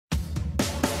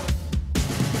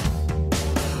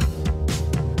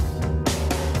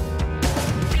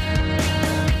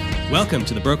Welcome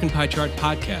to the Broken Pie Chart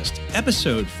Podcast,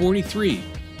 episode 43.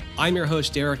 I'm your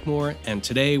host, Derek Moore, and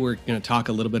today we're going to talk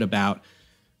a little bit about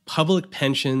public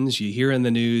pensions. You hear in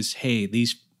the news, hey,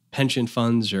 these pension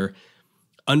funds are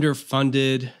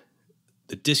underfunded,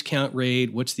 the discount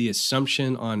rate, what's the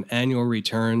assumption on annual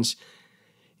returns?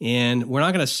 And we're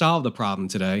not going to solve the problem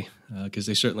today because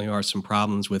there certainly are some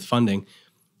problems with funding.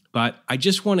 But I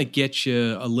just want to get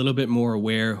you a little bit more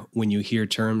aware when you hear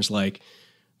terms like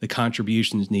the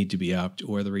contributions need to be upped,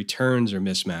 or the returns are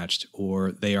mismatched,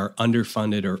 or they are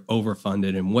underfunded or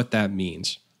overfunded, and what that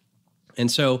means. And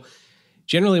so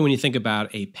generally when you think about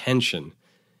a pension,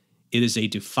 it is a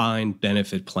defined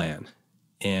benefit plan.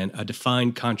 And a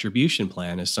defined contribution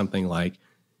plan is something like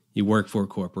you work for a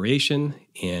corporation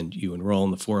and you enroll in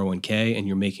the 401k and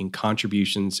you're making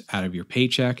contributions out of your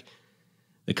paycheck.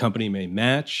 The company may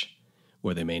match,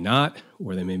 or they may not,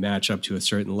 or they may match up to a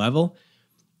certain level.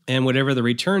 And whatever the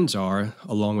returns are,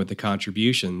 along with the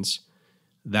contributions,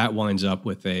 that winds up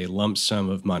with a lump sum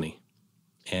of money.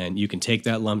 And you can take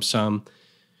that lump sum,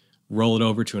 roll it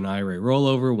over to an IRA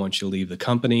rollover once you leave the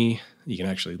company. You can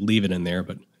actually leave it in there,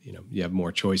 but you have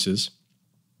more choices.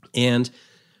 And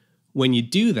when you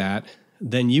do that,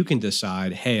 then you can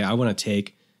decide, hey, I want to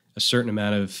take a certain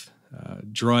amount of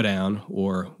drawdown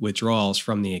or withdrawals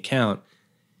from the account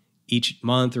each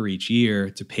month or each year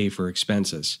to pay for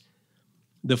expenses.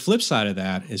 The flip side of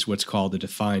that is what's called a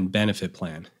defined benefit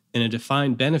plan. And a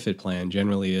defined benefit plan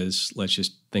generally is, let's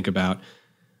just think about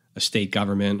a state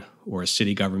government or a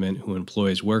city government who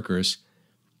employs workers.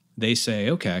 They say,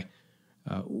 okay,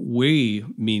 we,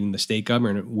 meaning the state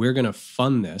government, we're going to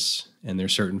fund this, and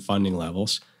there's certain funding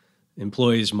levels.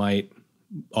 Employees might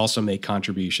also make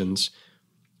contributions.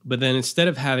 But then instead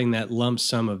of having that lump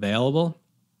sum available,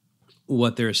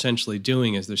 what they're essentially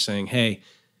doing is they're saying, hey,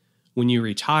 when you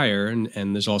retire,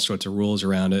 and there's all sorts of rules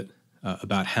around it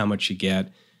about how much you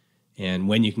get and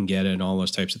when you can get it and all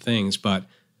those types of things, but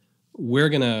we're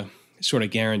going to sort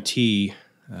of guarantee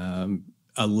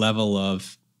a level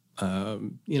of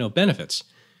benefits.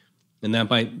 And that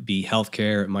might be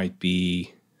healthcare, it might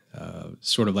be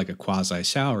sort of like a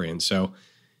quasi-salary. And so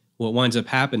what winds up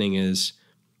happening is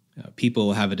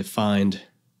people have a defined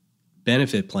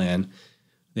benefit plan.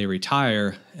 They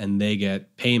retire and they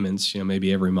get payments,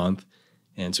 maybe every month.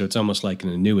 And so it's almost like an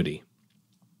annuity.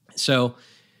 So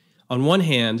on one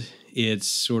hand, it's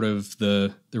sort of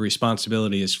the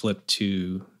responsibility is flipped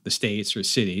to the states or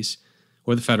cities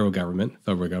or the federal government.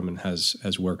 The federal government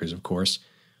has workers, of course.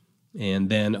 And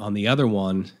then on the other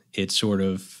one, it's sort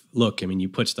of, look, you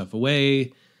put stuff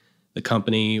away, the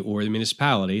company or the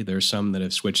municipality, there's some that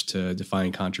have switched to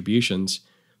defined contributions.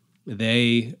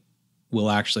 They will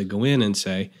actually go in and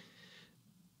say,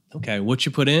 okay, what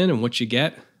you put in and what you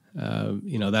get,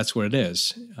 that's what it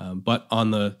is. But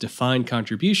on the defined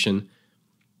contribution,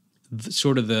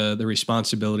 the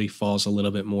responsibility falls a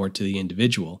little bit more to the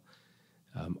individual.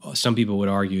 Some people would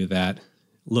argue that,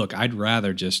 look, I'd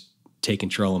rather just take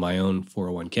control of my own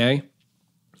 401k.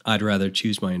 I'd rather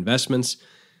choose my investments.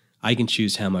 I can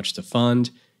choose how much to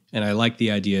fund. And I like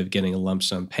the idea of getting a lump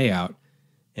sum payout.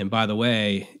 And by the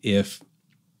way, if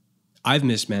I've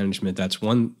mismanagement, that's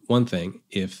one thing.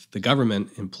 If the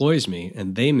government employs me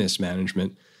and they mismanage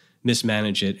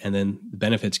it, and then the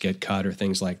benefits get cut or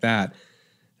things like that,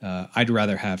 I'd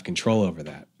rather have control over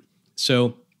that.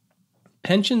 So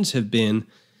pensions have been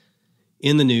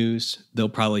in the news. They'll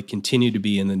probably continue to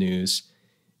be in the news.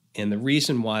 And the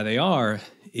reason why they are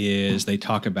is they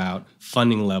talk about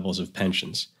funding levels of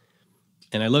pensions.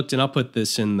 And I looked, and I'll put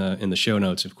this in the show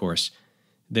notes, of course.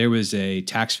 There was a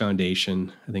tax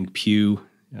foundation, I think Pew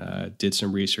did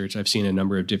some research. I've seen a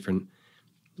number of different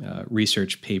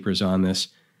research papers on this.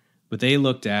 But they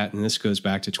looked at, and this goes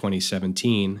back to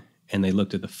 2017, and they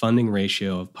looked at the funding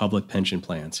ratio of public pension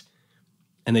plans.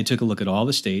 And they took a look at all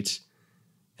the states,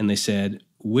 and they said,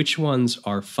 which ones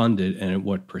are funded and at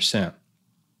what percent?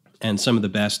 And some of the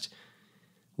best,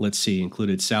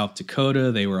 included South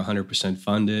Dakota. They were 100%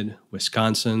 funded.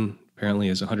 Wisconsin apparently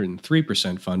is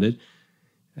 103% funded.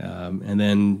 And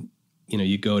then,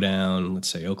 you go down, let's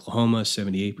say Oklahoma,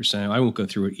 78%. I won't go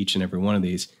through each and every one of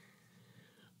these.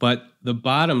 But the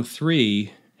bottom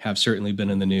three have certainly been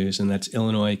in the news, and that's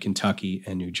Illinois, Kentucky,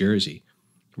 and New Jersey.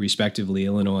 Respectively,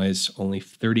 Illinois is only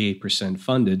 38%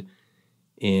 funded.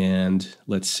 And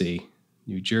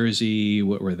New Jersey,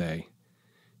 what were they?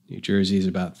 New Jersey is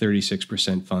about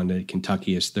 36% funded.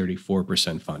 Kentucky is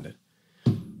 34% funded.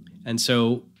 And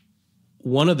so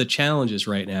one of the challenges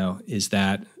right now is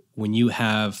that when you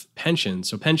have pensions,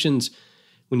 so pensions,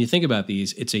 when you think about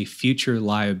these, it's a future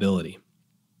liability,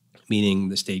 meaning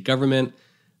the state government,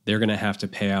 they're going to have to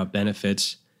pay out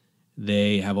benefits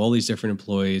they have all these different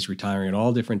employees retiring at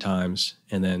all different times.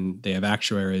 And then they have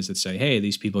actuaries that say, hey,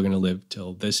 these people are going to live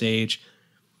till this age.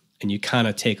 And you kind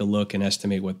of take a look and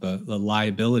estimate what the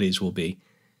liabilities will be.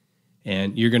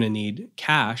 And you're going to need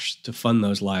cash to fund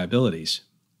those liabilities.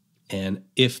 And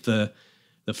if the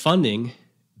funding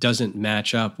doesn't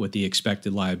match up with the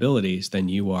expected liabilities, then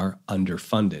you are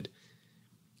underfunded.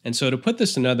 And so to put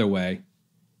this another way,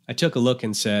 I took a look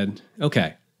and said,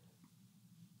 okay,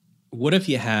 what if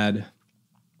you had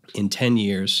in 10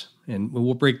 years, and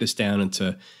we'll break this down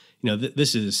into,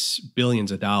 this is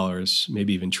billions of dollars,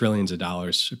 maybe even trillions of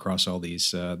dollars across all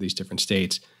these different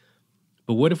states.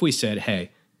 But what if we said,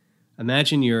 hey,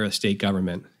 imagine you're a state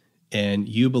government and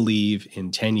you believe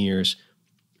in 10 years,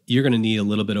 you're going to need a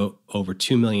little bit over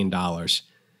 $2 million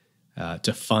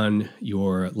to fund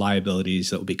your liabilities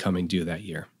that will be coming due that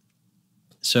year.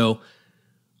 So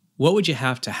what would you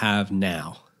have to have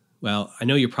now? Well, I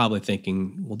know you're probably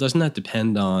thinking, well, doesn't that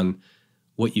depend on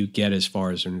what you get as far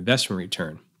as an investment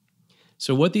return?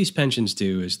 So what these pensions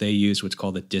do is they use what's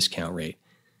called a discount rate.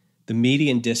 The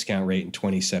median discount rate in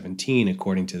 2017,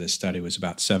 according to this study, was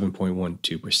about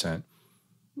 7.12%.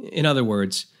 In other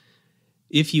words,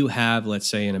 if you have, let's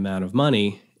say, an amount of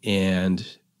money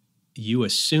and you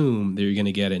assume that you're going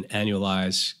to get an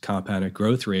annualized compounded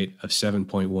growth rate of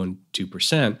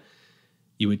 7.12%,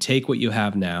 you would take what you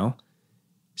have now,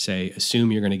 say,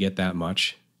 assume you're going to get that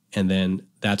much, and then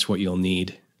that's what you'll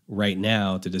need right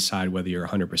now to decide whether you're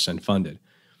 100% funded.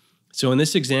 So in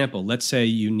this example, let's say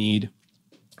you need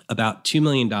about $2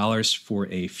 million for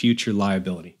a future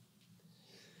liability.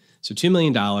 So $2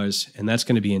 million, and that's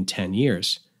going to be in 10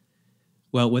 years.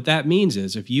 Well, what that means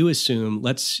is if you assume,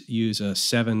 let's use a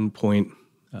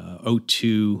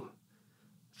 7.023%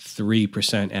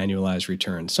 annualized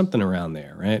return, something around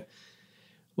there, right?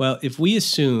 Well, if we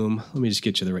assume, let me just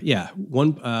get you the right,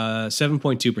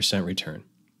 7.2% return.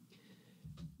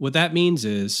 What that means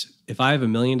is if I have $1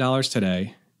 million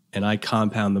today and I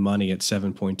compound the money at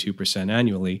 7.2%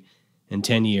 annually, in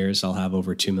 10 years, I'll have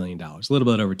over $2 million, a little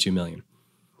bit over $2 million.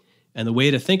 And the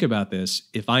way to think about this,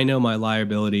 if I know my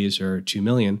liabilities are $2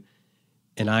 million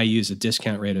and I use a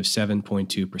discount rate of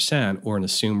 7.2% or an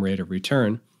assumed rate of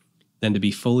return, then to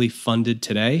be fully funded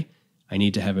today, I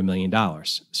need to have $1 million.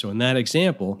 So in that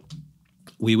example,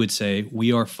 we would say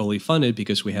we are fully funded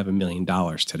because we have $1 million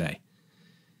today.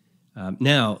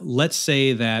 Now, let's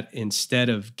say that instead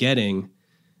of getting,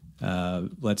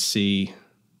 let's say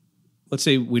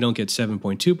we don't get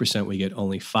 7.2%, we get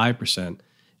only 5%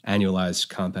 annualized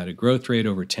compounded growth rate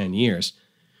over 10 years.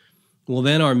 Well,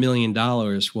 then our $1 million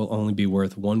will only be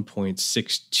worth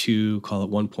 1.62, call it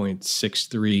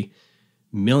 1.63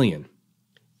 million.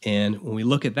 And when we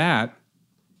look at that,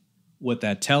 what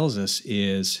that tells us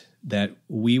is that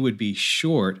we would be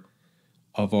short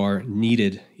of our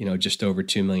needed, just over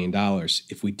 $2 million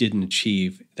if we didn't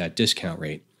achieve that discount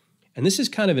rate. And this is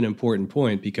kind of an important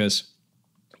point because,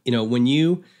 when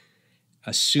you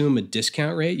assume a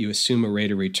discount rate, you assume a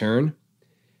rate of return,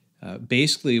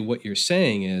 basically what you're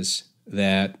saying is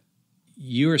that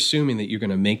you're assuming that you're going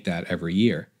to make that every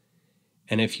year.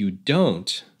 And if you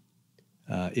don't,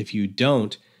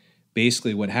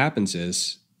 basically what happens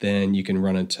is then you can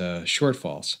run into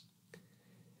shortfalls.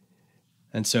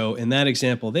 And so in that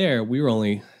example there, we were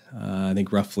only, I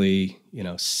think roughly,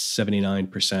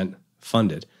 79%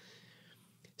 funded.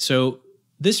 So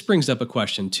this brings up a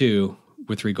question too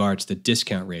with regards to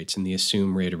discount rates and the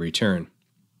assumed rate of return.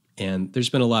 And there's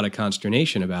been a lot of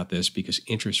consternation about this because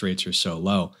interest rates are so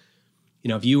low.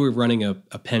 If you were running a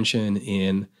pension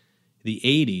in the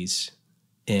 80s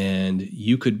and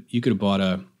you could have bought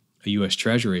a U.S.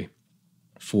 Treasury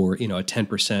for, a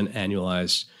 10%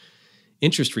 annualized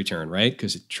interest return, right?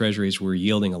 Because treasuries were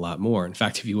yielding a lot more. In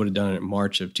fact, if you would have done it in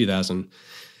March of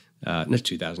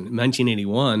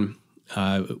 1981,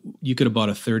 you could have bought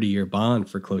a 30-year bond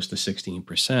for close to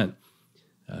 16%.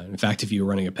 In fact, if you were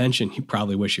running a pension, you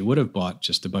probably wish you would have bought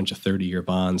just a bunch of 30-year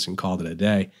bonds and called it a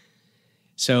day.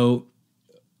 So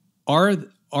are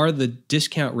the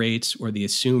discount rates or the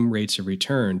assumed rates of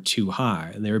return too high?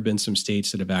 And there have been some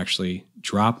states that have actually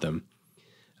dropped them.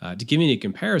 To give you a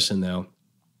comparison, though,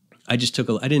 I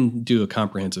didn't do a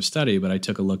comprehensive study, but I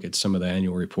took a look at some of the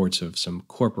annual reports of some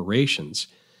corporations.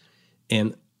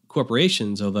 And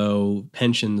corporations, although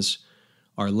pensions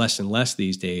are less and less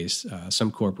these days, some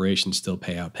corporations still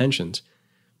pay out pensions.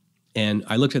 And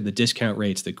I looked at the discount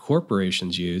rates that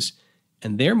corporations use,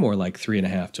 and they're more like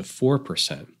 3.5% to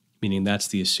 4%, meaning that's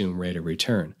the assumed rate of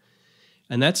return.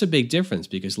 And that's a big difference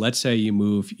because let's say you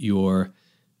move your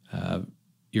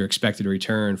expected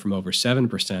return from over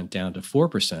 7% down to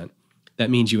 4%. That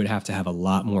means you would have to have a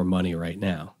lot more money right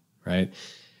now, right?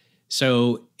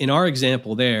 So in our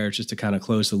example there, just to kind of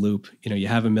close the loop, you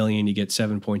have $1 million, you get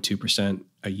 7.2%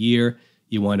 a year,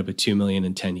 you wind up at $2 million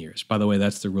in 10 years. By the way,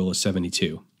 that's the rule of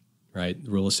 72, right?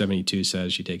 The rule of 72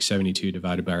 says you take 72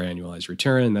 divided by our annualized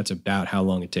return, and that's about how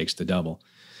long it takes to double.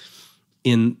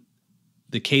 In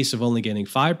the case of only getting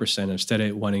 5%, instead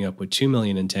of winding up with $2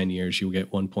 million in 10 years, you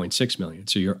get $1.6 million.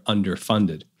 So you're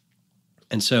underfunded.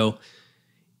 And so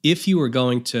if you were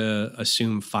going to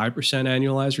assume 5%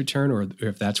 annualized return, or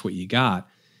if that's what you got,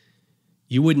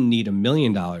 you wouldn't need $1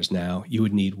 million now. You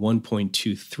would need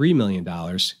 $1.23 million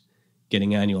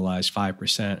getting annualized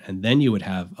 5%, and then you would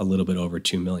have a little bit over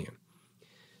 $2 million.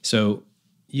 So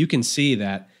you can see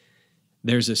that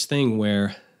there's this thing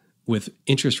where with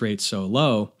interest rates so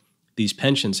low, these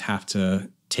pensions have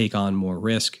to take on more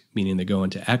risk, meaning they go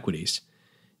into equities.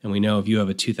 And we know if you have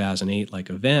a 2008-like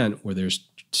event where there's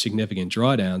significant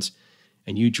drawdowns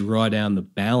and you draw down the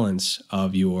balance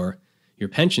of your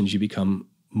pensions, you become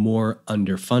more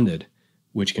underfunded,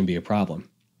 which can be a problem.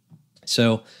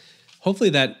 So hopefully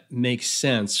that makes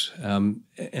sense. And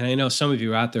I know some of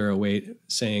you out there are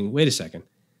saying, wait a second,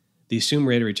 the assumed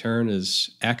rate of return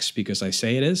is X because I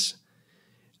say it is.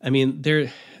 I mean,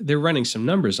 they're running some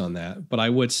numbers on that, but I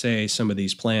would say some of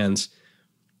these plans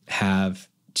have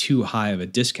too high of a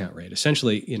discount rate.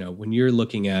 Essentially, when you're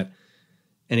looking at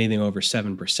anything over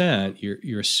 7%,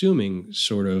 you're assuming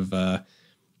sort of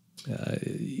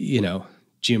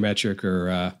geometric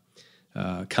or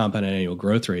compounded annual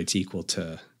growth rates equal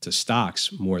to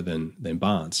stocks more than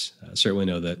bonds. Certainly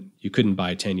know that you couldn't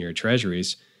buy 10-year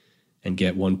treasuries and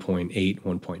get 1.8,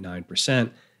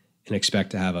 1.9% and expect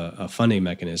to have a funding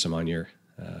mechanism on your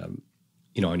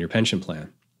on your pension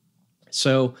plan.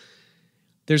 So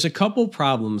there's a couple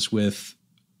problems with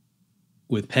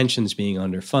pensions being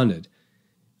underfunded.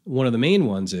 One of the main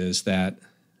ones is that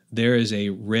there is a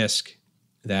risk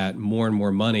that more and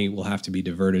more money will have to be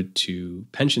diverted to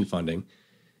pension funding,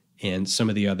 and some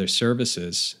of the other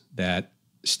services that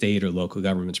state or local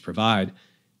governments provide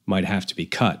might have to be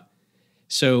cut.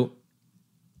 So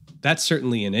that's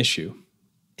certainly an issue.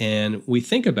 And we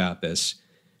think about this,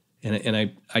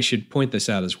 and I should point this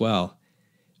out as well.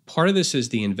 Part of this is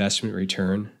the investment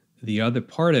return. The other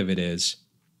part of it is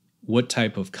what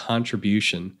type of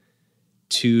contribution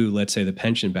to, let's say, the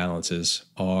pension balances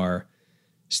are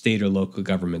state or local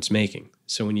governments making.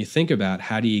 So when you think about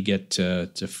how do you get to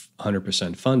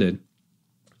 100% funded,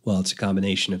 well, it's a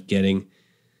combination of getting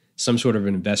some sort of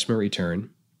an investment return.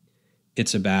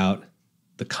 It's about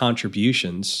the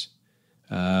contributions,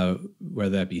 whether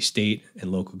that be state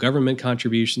and local government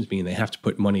contributions, meaning they have to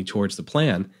put money towards the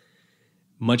plan,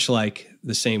 much like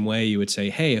the same way you would say,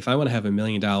 hey, if I want to have $1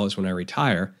 million when I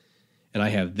retire and I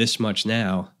have this much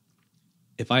now,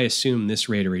 if I assume this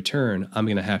rate of return, I'm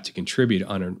going to have to contribute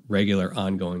on a regular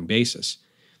ongoing basis.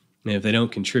 And if they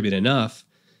don't contribute enough,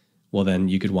 well, then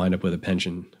you could wind up with a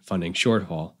pension funding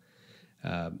shortfall.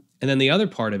 And then the other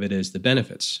part of it is the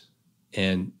benefits,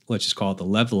 and let's just call it the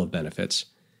level of benefits.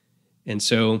 And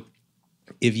so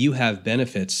if you have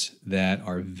benefits that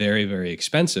are very, very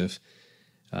expensive,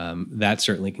 that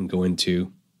certainly can go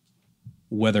into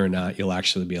whether or not you'll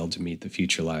actually be able to meet the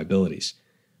future liabilities.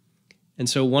 And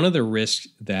so one of the risks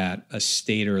that a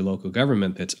state or a local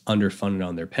government that's underfunded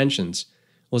on their pensions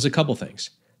was a couple things.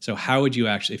 So how would you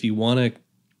actually, if you want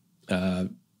to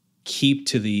keep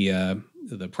to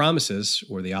the promises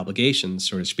or the obligations,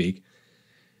 so to speak,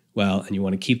 well, and you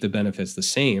want to keep the benefits the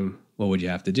same, what would you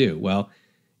have to do? Well,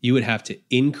 you would have to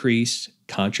increase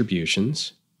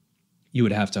contributions. You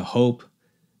would have to hope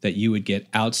that you would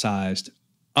get outsized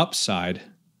upside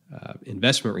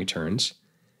investment returns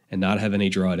and not have any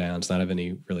drawdowns, not have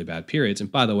any really bad periods. And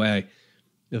by the way,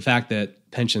 the fact that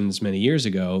pensions many years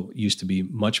ago used to be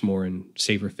much more in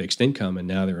safer fixed income, and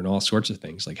now they're in all sorts of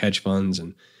things like hedge funds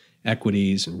and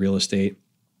equities and real estate.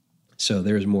 So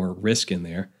there's more risk in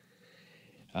there.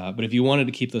 But if you wanted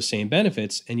to keep those same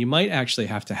benefits, and you might actually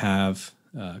have to have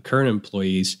current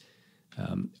employees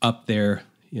up there,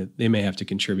 they may have to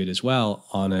contribute as well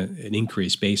on an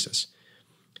increased basis.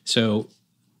 So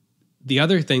the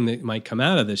other thing that might come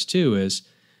out of this too is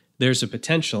there's a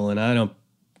potential, and I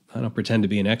don't pretend to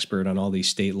be an expert on all these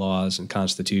state laws and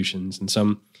constitutions, and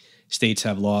some states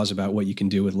have laws about what you can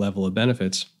do with level of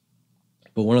benefits.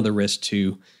 But one of the risks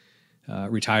to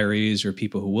retirees or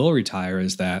people who will retire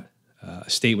is that a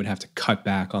state would have to cut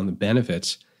back on the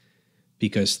benefits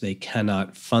because they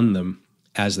cannot fund them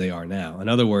as they are now. In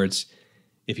other words,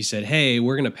 if you said, hey,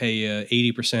 we're going to pay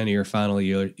you 80% of your final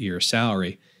year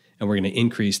salary, and we're going to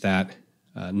increase that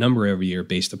number every year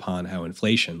based upon how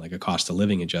inflation, like a cost of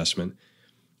living adjustment,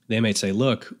 they might say,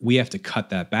 look, we have to cut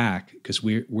that back because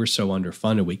we're so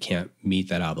underfunded, we can't meet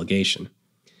that obligation.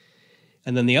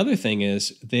 And then the other thing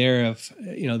is there's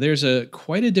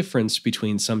quite a difference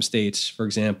between some states. For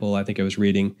example, I think I was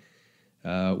reading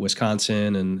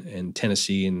Wisconsin and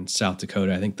Tennessee and South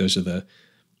Dakota. I think those are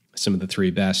some of the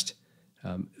three best.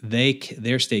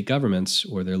 Their state governments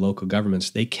or their local governments,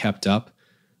 they kept up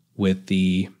with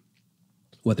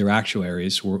what their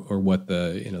actuaries or what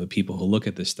the people who look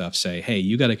at this stuff say. Hey,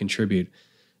 you got to contribute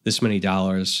this many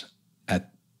dollars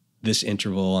at this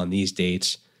interval on these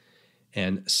dates.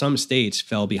 And some states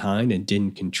fell behind and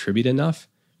didn't contribute enough.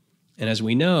 And as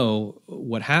we know,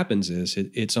 what happens is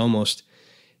it's almost,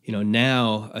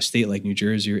 now a state like New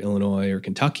Jersey or Illinois or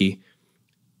Kentucky,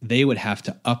 they would have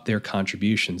to up their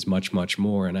contributions much, much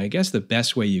more. And I guess the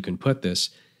best way you can put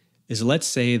this is, let's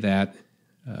say that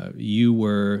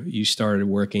you started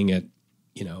working out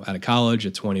of college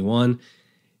at 21,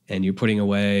 and you're putting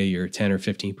away your 10 or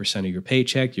 15% of your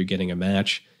paycheck, you're getting a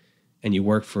match, and you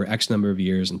work for X number of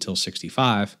years until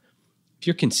 65. If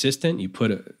you're consistent, you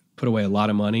put away a lot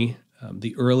of money.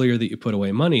 The earlier that you put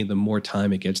away money, the more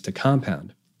time it gets to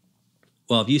compound.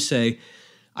 Well, if you say,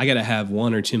 I got to have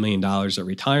 $1 or $2 million at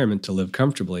retirement to live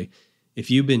comfortably, if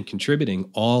you've been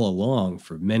contributing all along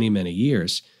for many, many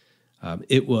years,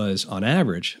 it was on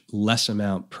average less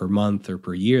amount per month or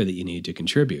per year that you need to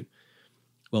contribute.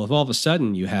 Well, if all of a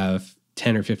sudden you have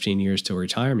 10 or 15 years till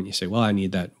retirement, you say, well, I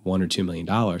need that $1 or $2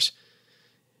 million.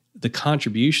 The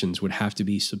contributions would have to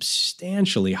be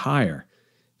substantially higher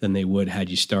than they would had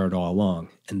you started all along.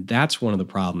 And that's one of the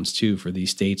problems, too, for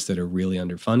these states that are really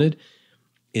underfunded.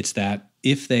 It's that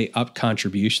if they up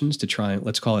contributions to try and,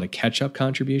 let's call it a catch-up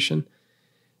contribution,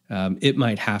 it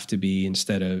might have to be,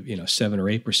 instead of 7 or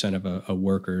 8% of a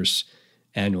worker's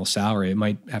annual salary, it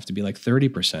might have to be like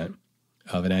 30%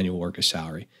 of an annual worker's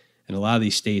salary. And a lot of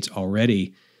these states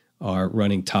already are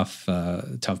running tough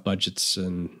budgets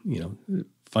and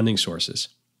funding sources.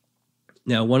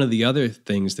 Now, one of the other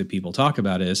things that people talk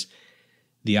about is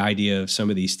the idea of some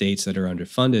of these states that are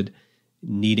underfunded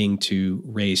needing to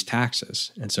raise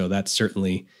taxes. And so that's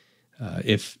certainly,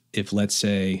 if let's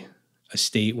say a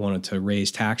state wanted to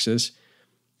raise taxes,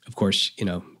 of course,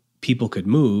 people could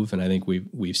move. And I think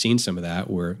we've seen some of that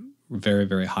where very,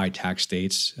 very high tax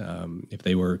states, if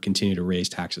they were continue to raise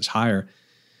taxes higher,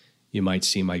 you might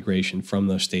see migration from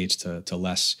those states to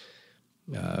less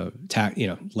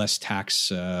less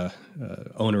tax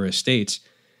onerous states.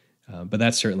 But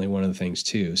that's certainly one of the things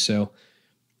too. So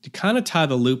to kind of tie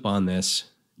the loop on this,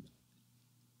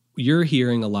 you're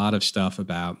hearing a lot of stuff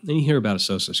about, and you hear about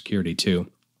Social Security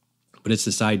too, but it's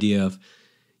this idea of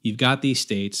you've got these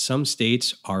states. Some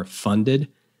states are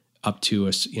funded up to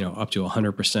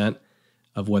 100%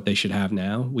 of what they should have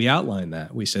now. We outlined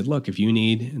that. We said, look, if you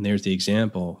need, and there's the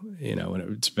example, and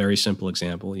it's a very simple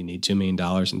example, you need $2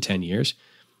 million in 10 years.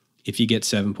 If you get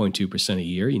 7.2% a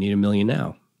year, you need $1 million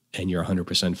now, and you're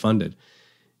 100% funded.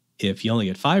 If you only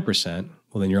get 5%,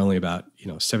 well, then you're only about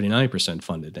 79%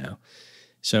 funded now.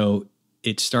 So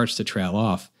it starts to trail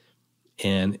off,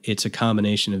 and it's a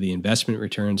combination of the investment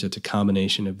returns. It's a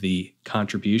combination of the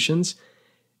contributions.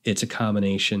 It's a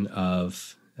combination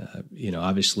of,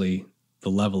 obviously the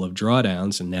level of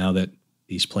drawdowns. And now that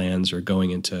these plans are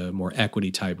going into more equity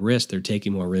type risk, they're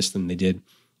taking more risk than they did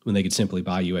when they could simply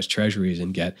buy U.S. Treasuries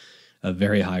and get a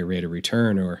very high rate of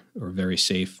return or very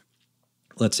safe,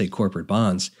 let's say, corporate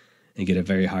bonds and get a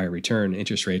very high return.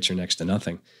 Interest rates are next to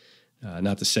nothing.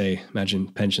 Not to say, imagine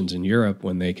pensions in Europe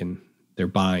when they're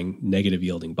buying negative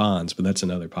yielding bonds, but that's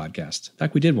another podcast. In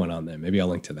fact, we did one on them. Maybe I'll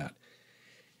link to that.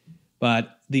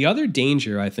 But the other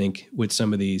danger, I think, with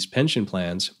some of these pension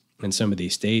plans in some of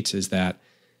these states is that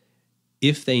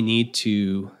if they need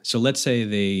to, so let's say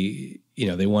they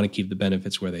want to keep the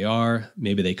benefits where they are,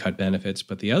 maybe they cut benefits.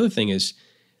 But the other thing is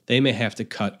they may have to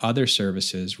cut other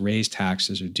services, raise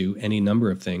taxes, or do any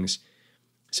number of things.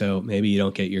 So maybe you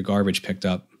don't get your garbage picked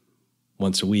up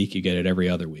once a week, you get it every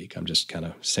other week. I'm just kind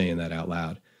of saying that out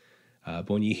loud. But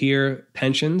when you hear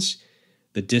pensions,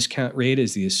 the discount rate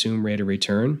is the assumed rate of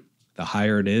return. The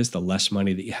higher it is, the less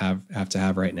money that you have to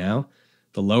have right now.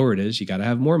 The lower it is, you got to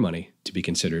have more money to be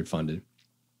considered funded.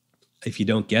 If you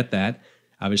don't get that,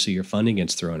 obviously your funding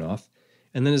gets thrown off.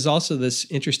 And then there's also this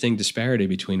interesting disparity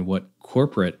between what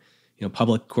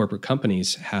public corporate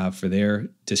companies have for their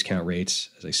discount rates.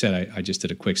 As I said, I just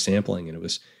did a quick sampling, and it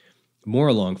was more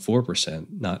along 4%,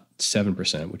 not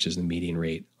 7%, which is the median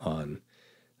rate on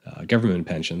government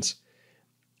pensions.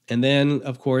 And then,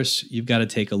 of course, you've got to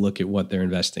take a look at what they're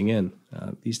investing in.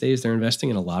 These days, they're investing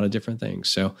in a lot of different things.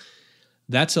 So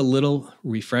that's a little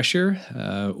refresher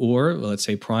or let's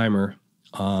say primer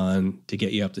to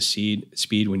get you up to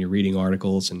speed when you're reading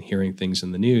articles and hearing things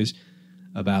in the news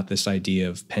about this idea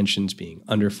of pensions being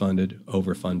underfunded,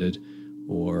 overfunded,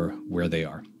 or where they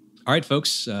are. All right,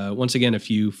 folks, once again, if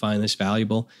you find this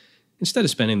valuable, instead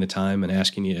of spending the time and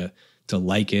asking you to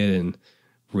like it and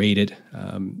rate it,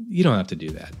 you don't have to do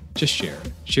that. Just share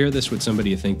it. Share this with somebody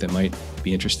you think that might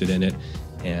be interested in it,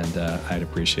 and I'd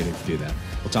appreciate it if you do that.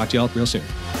 We'll talk to you all real soon.